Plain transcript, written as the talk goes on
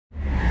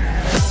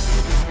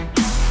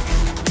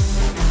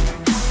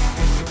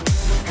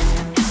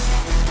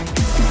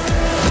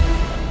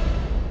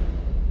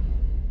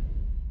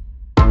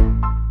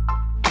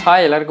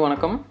Hi எல்லாருக்கும்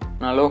வணக்கம்.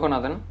 நான்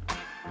லோகநாதன்.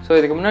 ஸோ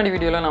இதுக்கு முன்னாடி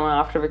வீடியோவில் நம்ம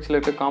ஆஃப்டர் எஃபெக்ட்ஸில்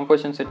இருக்க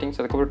காம்போசிஷன் செட்டிங்ஸ்,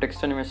 அதுக்கப்புறம்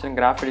டெக்ஸ்ட் அனிமேஷன்,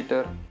 கிராஃப்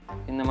எடிட்டர்,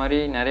 இந்த மாதிரி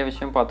நிறைய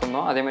விஷயம்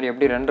பார்த்துருந்தோம். அதே மாதிரி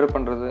எப்படி ரெண்டர்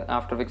பண்ணுறது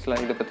ஆஃப்டர் எஃபெக்ட்ஸில்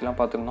இதை பற்றிலாம்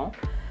பார்த்துருந்தோம்.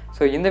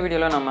 ஸோ இந்த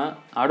வீடியோவில் நம்ம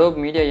Adobe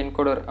மீடியா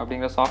என்கோடர்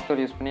அப்படிங்கிற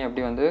சாஃப்ட்வேர் யூஸ் பண்ணி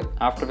எப்படி வந்து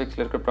ஆஃப்டர்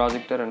எஃபெக்ட்ஸில் இருக்க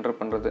ப்ராஜெக்ட்டை ரெண்டர்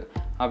பண்ணுறது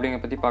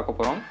அப்படிங்கிற பற்றி பார்க்க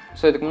போகிறோம்.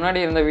 ஸோ இதுக்கு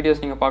முன்னாடி இருந்த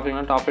வீடியோஸ் நீங்கள்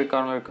பார்க்கலன்னா டாபிக்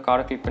கார்னரில் இருக்க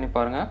கார்டை கிளிக் பண்ணி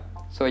பாருங்கள்.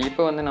 ஸோ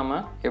இப்போ வந்து நம்ம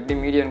எப்படி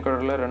மீடியா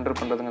என்கோடரில் ரெண்டர்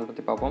பண்ணுறதுங்கிறத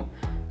பற்றி பார்ப்போம்.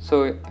 ஸோ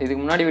இதுக்கு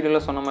முன்னாடி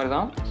வீடியோவில் சொன்ன மாதிரி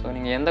தான். ஸோ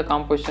நீங்கள் எந்த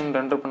காம்போசிஷன்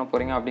ரெண்டர் பண்ண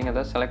போகிறீங்க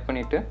அப்படிங்கிறத செலக்ட்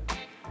பண்ணிவிட்டு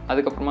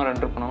அதுக்கப்புறமா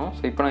ரெண்டர் பண்ணணும்.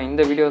 ஸோ இப்போ நான்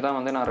இந்த வீடியோ தான்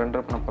வந்து நான்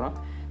ரெண்டர் பண்ண போகிறேன்.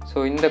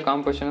 ஸோ இந்த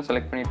காம்போசிஷனை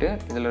செலக்ட் பண்ணிவிட்டு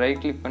இதில்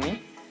ரைட் கிளிக் பண்ணி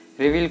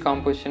ரிவீல்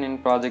காம்போசிஷன் இன்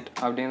ப்ராஜெக்ட்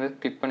அப்படிங்கிறத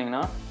கிளிக்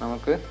பண்ணிங்கன்னா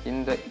நமக்கு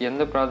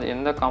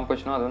எந்த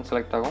காம்போசிஷனோ அது வந்து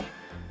செலக்ட் ஆகும்.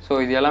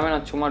 ஸோ இது எல்லாமே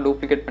நான் சும்மா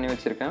டூப்ளிகேட் பண்ணி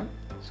வச்சுருக்கேன்.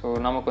 ஸோ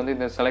நமக்கு வந்து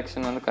இந்த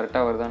செலெக்ஷன் வந்து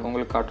கரெக்டாக வருதான்னு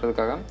உங்களுக்கு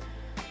காட்டுறதுக்காக.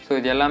 ஸோ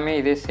இது எல்லாமே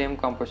இதே சேம்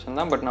காம்போசிஷன்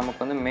தான். பட் நமக்கு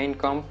வந்து மெயின்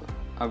காம்ப்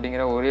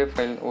அப்படிங்கிற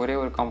ஒரே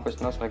ஒரு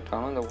காம்போசிஷன் தான் செலக்ட்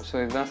ஆகணும். ஸோ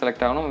இதுதான்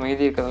செலக்ட் ஆகணும்,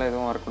 மீதி இருக்கிறதுலாம்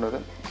எதுவும் வரக்கூடாது.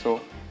 ஸோ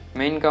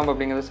மெயின் காம்ப்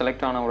அப்படிங்கிறது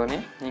செலக்ட் ஆன உடனே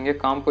நீங்கள்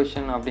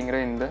காம்போசிஷன் அப்படிங்கிற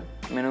இந்த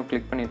மெனு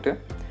கிளிக் பண்ணிவிட்டு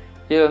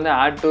இதில் வந்து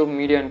add to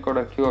media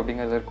encoder Q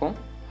அப்படிங்கிறது இருக்கும்.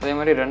 அதே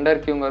மாதிரி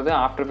ரெண்டர் கியூங்கிறது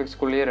ஆஃப்டர்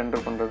எஃபெக்ட்ஸ்குள்ளேயே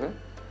ரெண்டர் பண்ணுறது.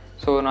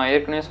 ஸோ நான்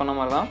ஏற்கனவே சொன்ன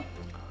மாதிரி தான்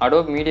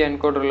Adobe மீடியா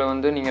என்கோடரில்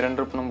வந்து நீங்கள்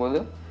ரெண்டர் பண்ணும்போது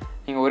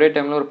நீங்கள் ஒரே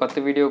டைமில் ஒரு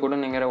 10 வீடியோ கூட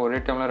நீங்கள் ஒரே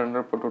டைமில்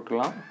ரெண்டர்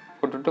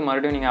போட்டுவிட்டு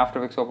மறுபடியும் நீங்கள் ஆஃப்டர்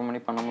எஃபெக்ட்ஸ் ஓப்பன்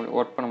பண்ணி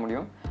ஒர்க் பண்ண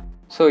முடியும்.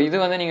 ஸோ இது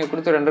வந்து நீங்கள்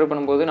கொடுத்து ரெண்டர்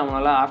பண்ணும்போது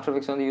நம்மளால் ஆஃப்டர்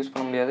எஃபெக்ட்ஸ் வந்து யூஸ்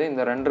பண்ண முடியாது.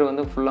 இந்த ரெண்டர்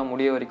வந்து ஃபுல்லாக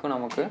முடிய வரைக்கும்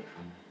நமக்கு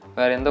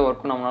வேறு எந்த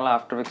ஒர்க்கும் நம்மளால்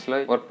ஆஃப்டர் எஃபெக்ட்ஸில்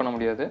ஒர்க் பண்ண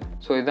முடியாது.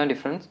 ஸோ இதுதான்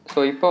டிஃப்ரென்ஸ். ஸோ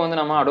இப்போ வந்து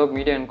நம்ம Adobe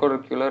மீடியா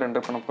என்கோடர் கியூவில்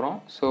ரெண்டர் பண்ண போகிறோம்.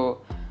 ஸோ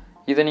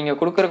இதை நீங்கள்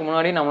கொடுக்கறதுக்கு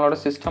முன்னாடி நம்மளோட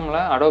சிஸ்டமில்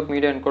Adobe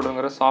மீடியா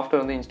என்கோடருங்கிற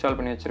சாஃப்ட்வேர் வந்து இன்ஸ்டால்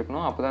பண்ணி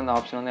வச்சுருக்கணும். அப்போ தான் இந்த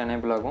ஆப்ஷன் வந்து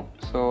எனேபிள் ஆகும்.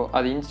 ஸோ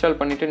அது இன்ஸ்டால்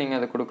பண்ணிவிட்டு நீங்கள்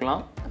அதை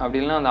கொடுக்கலாம். அப்படி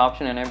இல்லைனா அந்த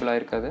ஆப்ஷன் எனேபிள்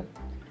ஆகிருக்காது.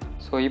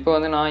 ஸோ இப்போ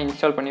வந்து நான்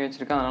இன்ஸ்டால் பண்ணி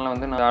வச்சுருக்கேன். அதனால்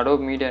வந்து நான்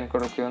Adobe மீடியா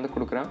என்கோடர் கியூ வந்து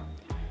கொடுக்குறேன்.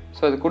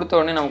 ஸோ அது கொடுத்த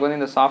உடனே நமக்கு வந்து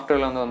இந்த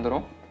சாஃப்ட்வேரில் வந்து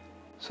வந்துடும்.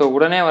 ஸோ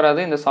உடனே வராது.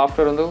 இந்த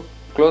சாஃப்ட்வேர் வந்து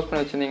க்ளோஸ் பண்ணி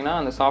வச்சுருந்தீங்கன்னா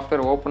அந்த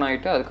சாஃப்ட்வேர் ஓப்பன்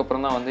ஆகிட்டு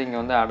அதுக்கப்புறம் தான் வந்து இங்கே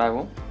வந்து ஆட்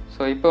ஆகும்.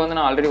 ஸோ இப்போ வந்து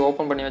நான் ஆல்ரெடி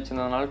ஓப்பன் பண்ணி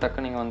வச்சுருந்ததுனால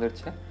டக்குன்னு இங்கே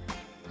வந்துருச்சு.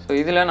 ஸோ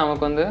இதில்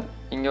நமக்கு வந்து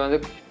இங்கே வந்து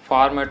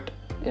ஃபார்மேட்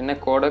என்ன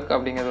கோடக்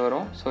அப்படிங்கிறது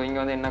வரும். ஸோ இங்கே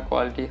வந்து என்ன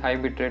குவாலிட்டி, ஹை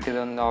பிட் ரேட், இது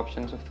வந்து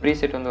ஆப்ஷன்ஸ்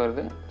ப்ரீசெட் வந்து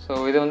வருது. ஸோ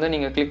இது வந்து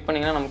நீங்கள் கிளிக்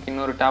பண்ணிங்கன்னா நமக்கு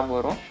இன்னொரு டேப்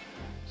வரும்.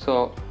 ஸோ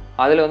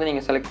அதில் வந்து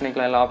நீங்கள் செலக்ட்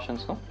பண்ணிக்கலாம் எல்லா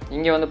ஆப்ஷன்ஸும்.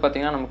 இங்கே வந்து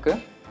பார்த்திங்கன்னா நமக்கு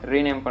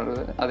ரீநேம்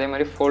பண்ணுறது, அதே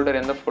மாதிரி ஃபோல்டர்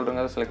எந்த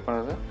ஃபோல்டருங்கிறத செலக்ட்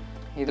பண்ணுறது.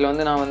 இதில்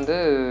வந்து நான் வந்து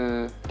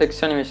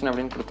டெக்ஸ்ட் அனிமேஷன்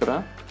அப்படின்னு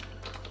கொடுத்துட்றேன்.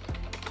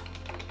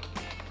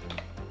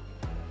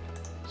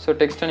 ஸோ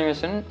டெக்ஸ்ட்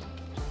அனிமேஷன்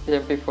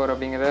MP4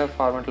 அப்படிங்கிற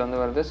ஃபார்மேட்டில்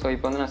வந்து வருது. ஸோ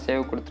இப்போ வந்து நான்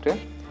சேவ் கொடுத்துட்டு,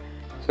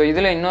 ஸோ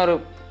இதில் இன்னொரு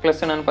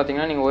ப்ளஸ் என்னென்னு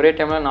பார்த்தீங்கன்னா நீங்கள் ஒரே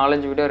டைமில்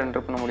 4-5 வீடியோ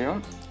ரெண்டர் பண்ண முடியும்.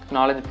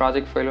 4-5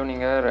 ப்ராஜெக்ட் ஃபைலும்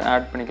நீங்கள்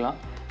ஆட் பண்ணிக்கலாம்.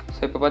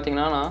 ஸோ இப்போ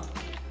பார்த்தீங்கன்னா நான்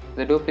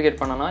இதை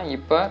டூப்ளிகேட் பண்ணேன்னா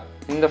இப்போ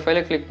இந்த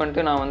ஃபைலை கிளிக்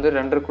பண்ணிட்டு நான் வந்து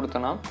ரெண்டர்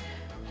கொடுத்தேன்னா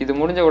இது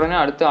முடிஞ்ச உடனே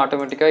அடுத்து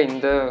ஆட்டோமேட்டிக்காக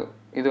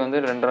இது வந்து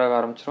ரெண்டராக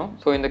ஆரம்பிச்சிடும்.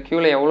 ஸோ இந்த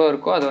க்யூவில் எவ்வளோ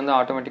இருக்கோ அது வந்து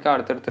ஆட்டோமேட்டிக்காக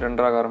அடுத்தடுத்து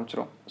ரெண்டராக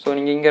ஆரம்பிச்சிடும். ஸோ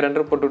நீங்கள் இங்கே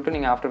ரெண்டர் போட்டுவிட்டு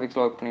நீங்கள் ஆஃப்டர்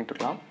எஃபெக்ட்ஸில் ஒர்க் பண்ணிட்டு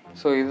இருக்கலாம்.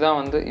 ஸோ இதுதான்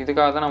வந்து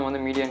இதுக்காக தான் நம்ம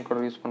வந்து மீடியா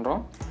என்கோடர் யூஸ்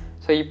பண்ணுறோம்.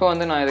 ஸோ இப்போ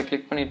வந்து நான் இதை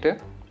கிளிக் பண்ணிவிட்டு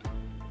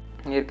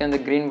இங்கே இருக்க இந்த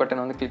க்ரீன்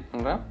பட்டன் வந்து கிளிக்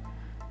பண்ணுறேன்.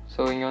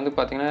 ஸோ இங்கே வந்து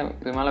பார்த்திங்கன்னா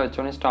இது மேலே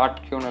வச்சோடனே ஸ்டார்ட்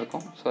க்யூன்னு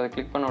இருக்கும். ஸோ அதை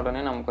கிளிக் பண்ண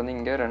உடனே நமக்கு வந்து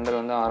இங்கே ரெண்டர்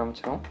வந்து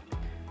ஆரம்பிச்சிடும்.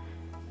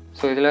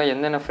 ஸோ இதில்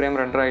என்னென்ன ஃப்ரேம்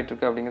ரெண்டர் ஆகிட்டு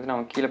இருக்குது அப்படிங்கிறது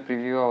நமக்கு கீழே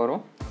ப்ரிவியூவாக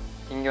வரும்.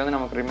 இங்கே வந்து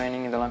நமக்கு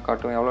ரிமைனிங் இதெல்லாம்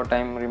காட்டும், எவ்வளோ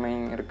டைம்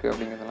ரிமைனிங் இருக்குது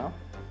அப்படிங்கிறதெல்லாம்.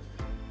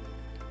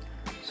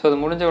 ஸோ அது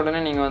முடிஞ்ச உடனே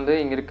நீங்கள் வந்து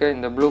இங்கே இருக்க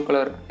இந்த ப்ளூ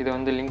கலர் இதை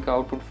வந்து லிங்க்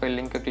அவுட்புட் ஃபைல்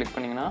லிங்க்கை கிளிக்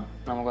பண்ணிங்கன்னா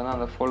நமக்கு வந்து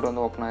அந்த ஃபோல்டர்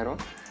வந்து ஓப்பன்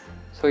ஆயிரும்.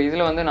 ஸோ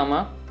இதில் வந்து நம்ம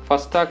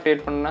ஃபஸ்ட்டாக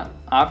க்ரியேட் பண்ண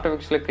ஆஃப்டர்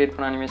எஃபெக்ட்ஸில் க்ரியேட்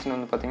பண்ண அனிமேஷன்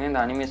வந்து பார்த்திங்கன்னா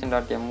இந்த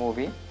animation.mov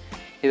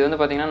இது வந்து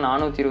பார்த்திங்கன்னா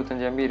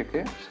 425 MB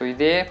இருக்குது. ஸோ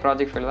இதே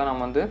ப்ராஜெக்ட் ஃபைல் தான்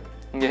நம்ம வந்து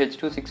இங்கே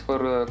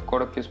H264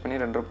 கோடக் யூஸ் பண்ணி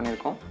ரெண்டர்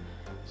பண்ணியிருக்கோம்.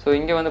 ஸோ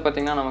இங்கே வந்து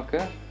பார்த்திங்கன்னா நமக்கு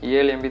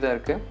 7 MB தான்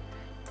இருக்குது.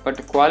 பட்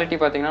குவாலிட்டி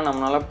பார்த்திங்கன்னா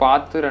நம்மளால்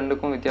பார்த்து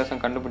ரெண்டுக்கும்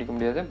வித்தியாசம் கண்டுபிடிக்க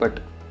முடியாது. பட்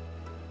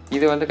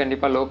இது வந்து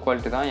கண்டிப்பாக லோ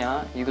குவாலிட்டி தான். ஏன்னா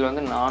இதில்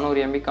வந்து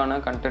 400 MBக்கான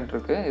கண்டென்ட்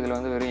இருக்குது, இதில்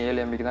வந்து வெறும்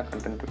 7 MBக்கு தான்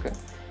கண்டென்ட் இருக்குது.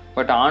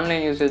 பட்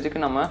ஆன்லைன் யூசேஜுக்கு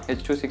நம்ம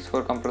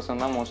H264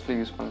 கம்ப்ரஸர் தான் மோஸ்ட்லி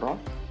யூஸ் பண்ணுறோம்.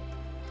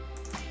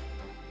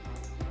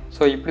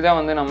 ஸோ இப்படி தான்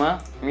வந்து நம்ம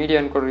மீடியா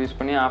என்கோடர் யூஸ்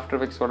பண்ணி ஆஃப்டர்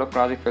எஃபெக்ட்ஸோட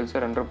ப்ராஜெக்ட் ஃபைல்ஸை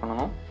ரெண்டர்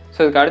பண்ணணும். ஸோ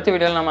இதுக்கு அடுத்த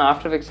வீடியோவில் நம்ம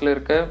ஆஃப்டர் எஃபெக்ட்ஸில்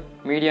இருக்க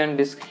மீடியா அண்ட்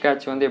டிஸ்க்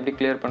கேட்ச் வந்து எப்படி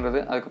கிளியர்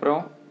பண்ணுறது,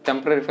 அதுக்கப்புறம்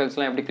டெம்பரரி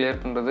ஃபைல்ஸ்லாம் எப்படி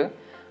கிளியர் பண்ணுறது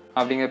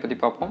அப்படிங்கிறத பற்றி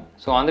பார்ப்போம்.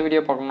 ஸோ அந்த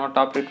வீடியோ பார்க்கணும்னா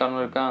டாப்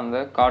கார்னர் இருக்க அந்த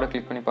கார்டை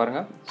கிளிக் பண்ணி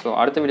பாருங்கள். ஸோ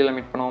அடுத்த வீடியோவில்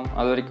மீட் பண்ணுவோம்.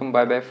 அது வரைக்கும்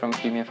பை பை ஃப்ரம்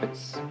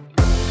FILMYEFFECTS.